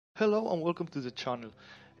Hello and welcome to the channel.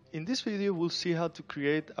 In this video we'll see how to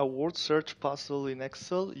create a word search puzzle in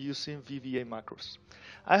Excel using VBA macros.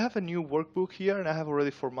 I have a new workbook here and I have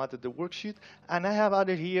already formatted the worksheet, and I have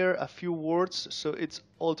added here a few words, so it's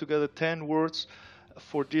altogether 10 words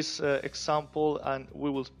for this example, and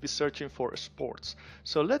we will be searching for sports.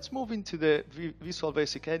 So let's move into the Visual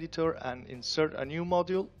Basic Editor and insert a new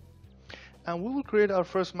module, and we will create our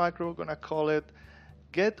first macro. We're gonna call it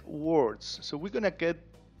get words. So we're gonna get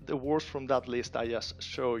the words from that list I just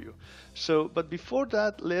showed you. But before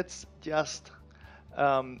that, let's just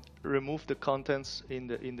remove the contents in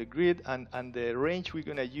the grid, and the range we're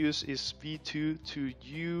gonna use is V2 to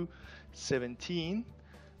U17.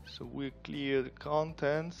 So we clear the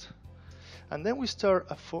contents, and then we start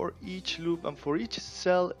a for each loop, and for each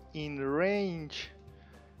cell in range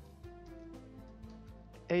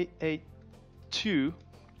A82.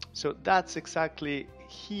 So that's exactly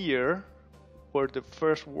here where the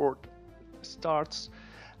first word starts.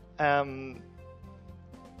 Current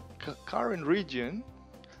region,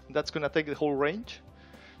 that's gonna take the whole range.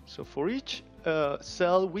 So for each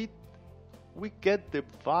cell, we get the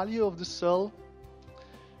value of the cell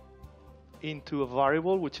into a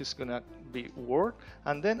variable, which is gonna be word,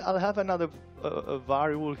 and then I'll have another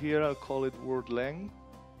variable here. I'll call it word length,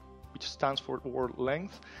 which stands for word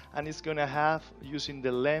length, and it's gonna have, using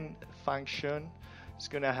the length function, it's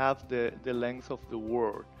gonna have the length of the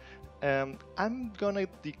word. I'm gonna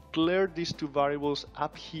declare these two variables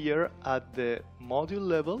up here at the module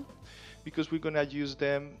level because we're gonna use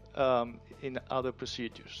them in other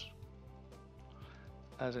procedures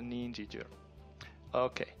as an integer.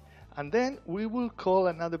 Okay, and then we will call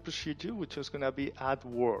another procedure which is gonna be add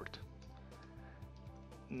word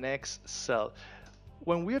next cell.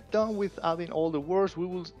 When we're done with adding all the words, we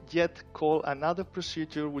will yet call another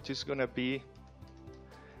procedure which is gonna be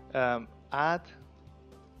add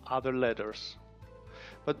other letters,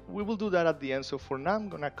 but we will do that at the end. So for now I'm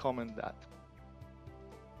gonna comment that.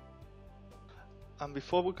 And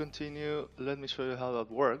before we continue, let me show you how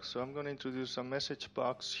that works. So I'm gonna introduce a message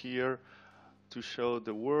box here to show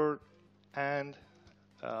the word and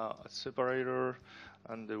a separator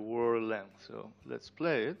and the word length. So let's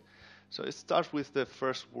play it. So it starts with the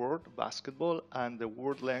first word, basketball, and the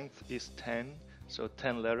word length is 10, so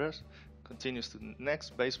 10 letters. Continues to the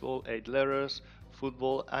next, baseball, 8 letters,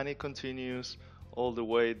 football, and it continues all the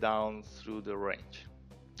way down through the range.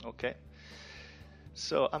 Okay,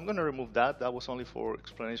 so I'm gonna remove that. That was only for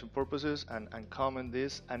explanation purposes, and comment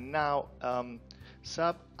this. And now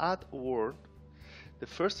sub add word. The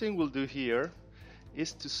first thing we'll do here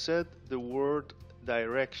is to set the word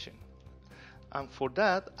direction, and for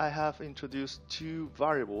that I have introduced two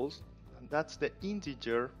variables, and that's the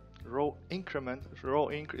integer row increment.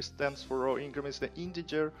 Stands for row increment, is the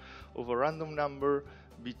integer of a random number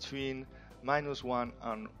between -1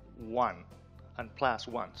 and 1 and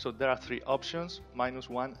 +1. So there are three options: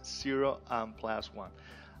 -1, 0, and +1.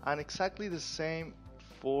 And exactly the same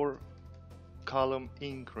for column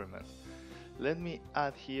increment. Let me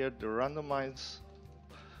add here the randomize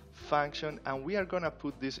function, and we are gonna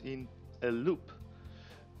put this in a loop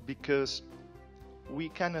because we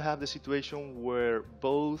cannot have the situation where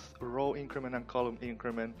both row increment and column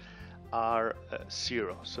increment are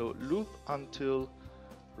 0. So loop until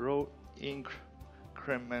row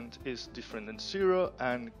increment is different than 0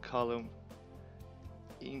 and column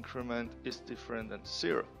increment is different than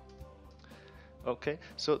 0. Okay,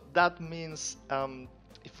 so that means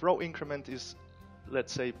if row increment is,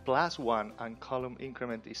 let's say, +1 and column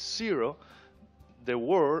increment is 0, the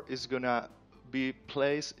word is gonna be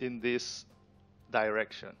placed in this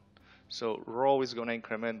direction. So row is going to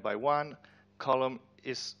increment by 1, column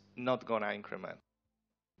is not going to increment.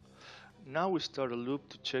 Now we start a loop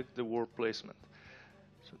to check the word placement.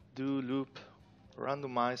 So do loop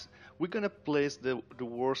randomize. We're going to place the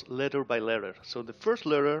words letter by letter. So the first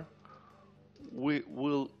letter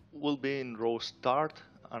will be in row start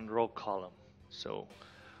and row column. So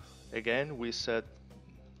again, we set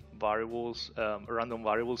variables, random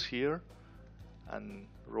variables here, and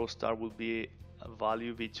row start will be a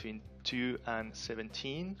value between 2 and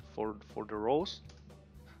 17 for the rows.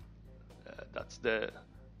 That's the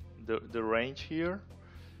range here,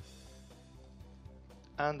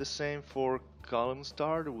 and the same for column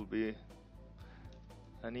start. It will be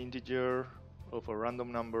an integer of a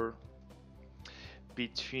random number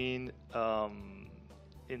between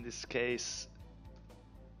in this case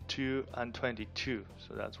 2 and 22,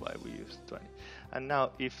 so that's why we use 20. And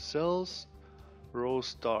now if cells row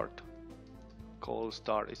start call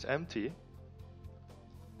start is empty,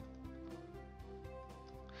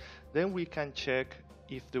 then we can check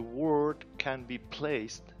if the word can be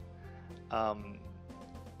placed um,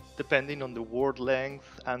 depending on the word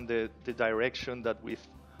length and the direction that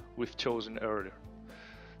we've chosen earlier.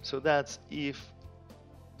 So that's if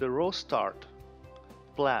the row start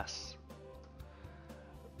plus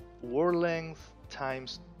word length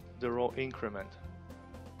times the row increment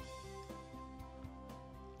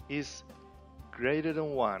is greater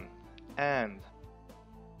than 1 and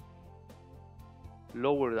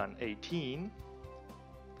lower than 18,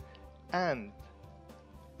 and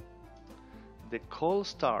the call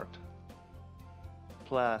start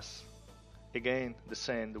plus, again the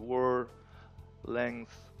same, the word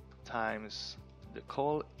length times the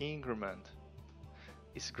call increment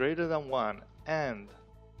is greater than 1 and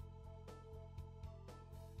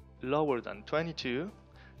lower than 22,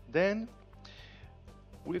 then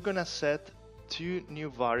we're gonna set two new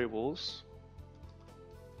variables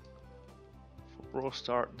for row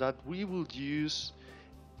start that we will use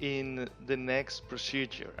in the next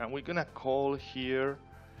procedure, and we're gonna call here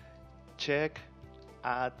check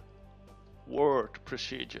add word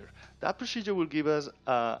procedure. That procedure will give us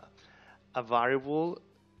a variable,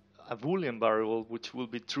 a Boolean variable, which will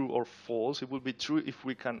be true or false. It will be true if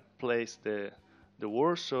we can place the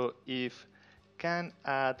word. So if can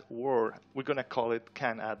add word, we're gonna call it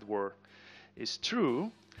can add word, is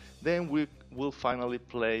true, then we will finally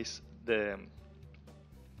place the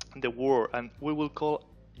word, and we will call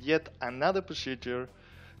yet another procedure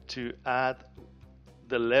to add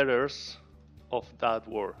the letters of that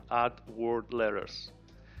word, add word letters,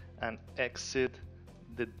 and exit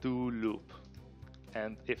the do loop.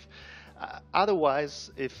 And if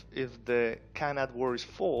otherwise, if the can add word is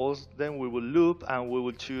false, then we will loop and we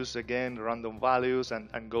will choose again random values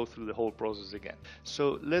and go through the whole process again.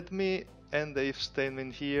 So let me end the if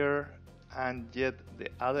statement here and yet the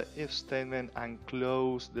other if statement and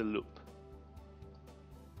close the loop.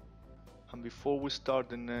 And before we start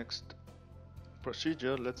the next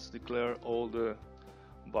procedure, let's declare all the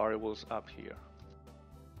variables up here.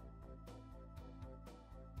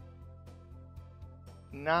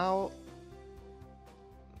 Now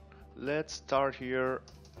let's start here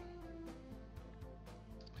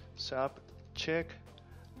sub check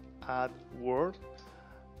add word,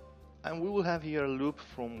 and we will have here a loop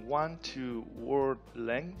from 1 to word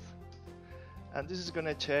length, and this is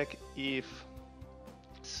gonna check if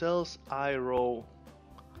cells I row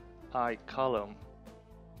I column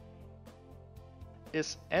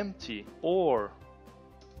is empty or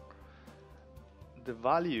the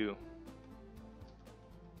value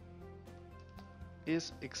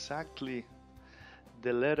is exactly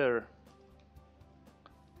the letter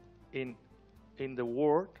in the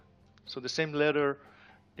word, so the same letter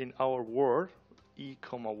in our word e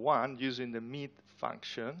comma 1 using the mid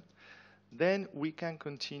function, then we can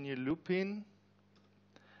continue looping.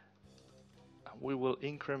 We will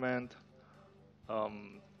increment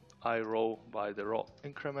I row by the row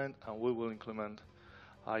increment, and we will increment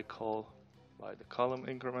I call by the column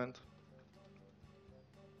increment.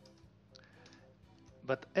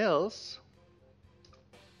 But else,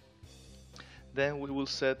 then we will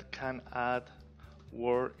set can add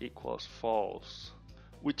word equals false,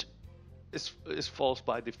 which is false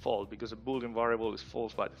by default because a Boolean variable is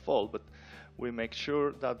false by default, but we make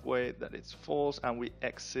sure that way that it's false and we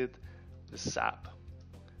exit the sub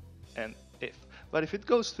and if. But if it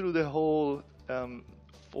goes through the whole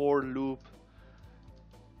for loop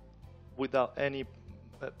without any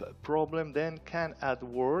problem, then can add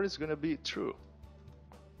word is going to be true.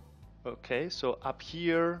 Okay, so up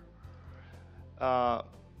here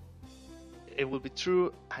it will be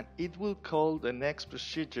true, and it will call the next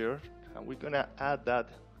procedure, and we're gonna add that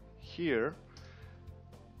here.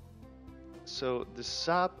 So the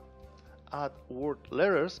sub add word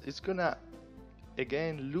letters is gonna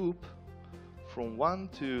again loop from 1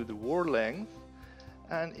 to the word length,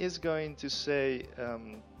 and is going to say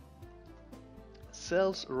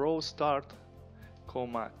cells row start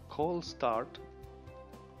comma call start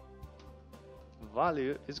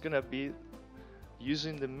value is gonna be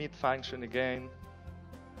using the mid function again,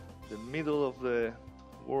 the middle of the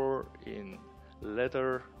word in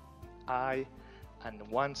letter I and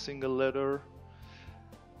one single letter.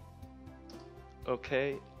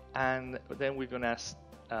 Okay, and then we're gonna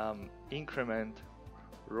increment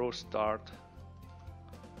row start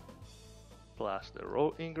plus the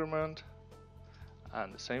row increment,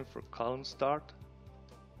 and the same for column start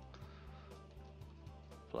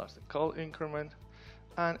plus the call increment,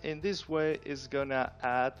 and in this way it's gonna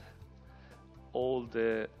add all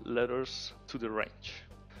the letters to the range.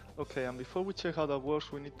 Okay, and before we check how that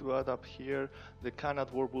works, we need to add up here the can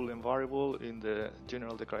add word Boolean variable in the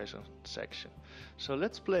general declaration section. So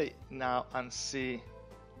let's play now and see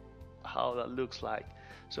how that looks like.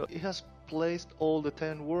 So it has placed all the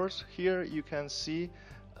 10 words. Here you can see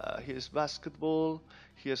here's basketball,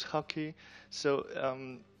 here's hockey. So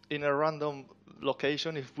in a random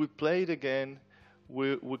location, if we play it again,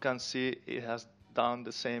 we can see it has done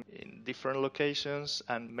the same in different locations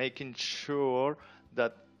and making sure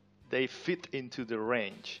that they fit into the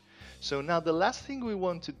range. So now the last thing we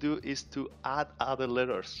want to do is to add other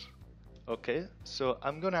letters. Okay, so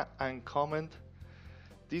I'm gonna uncomment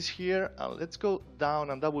this here, and let's go down,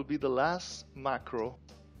 and that will be the last macro.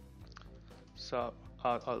 So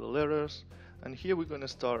add other letters, and here we're gonna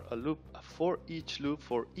start a loop, a for each loop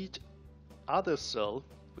for each other cell,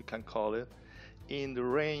 we can call it, in the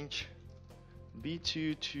range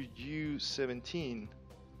B2 to U17,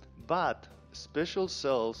 but special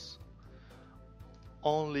cells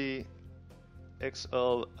only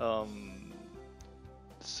XL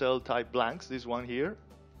cell type blanks, this one here,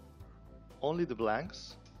 only the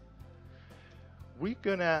blanks. We're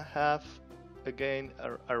gonna have again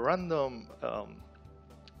a random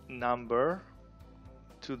number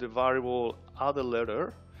to the variable other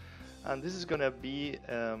letter, and this is gonna be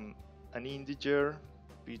an integer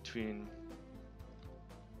between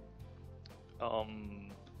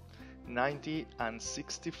 90 and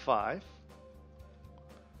 65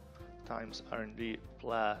 times R&D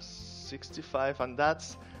plus 65, and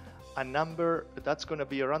that's a number that's going to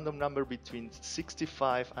be a random number between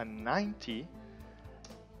 65 and 90,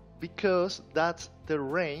 because that's the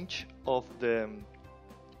range of the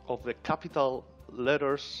capital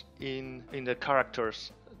letters in the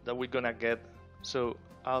characters that we're going to get. So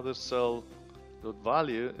other cell dot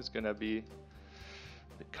value is going to be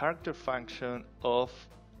the character function of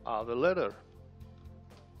other letter.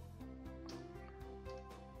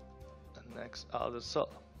 Next other cell.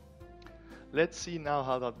 Let's see now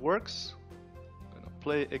how that works. I'm gonna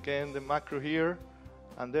play again the macro here,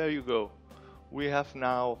 and there you go. We have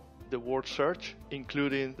now the word search,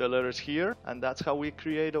 including the letters here, and that's how we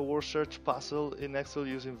create a word search puzzle in Excel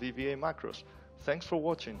using VBA macros. Thanks for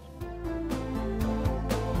watching.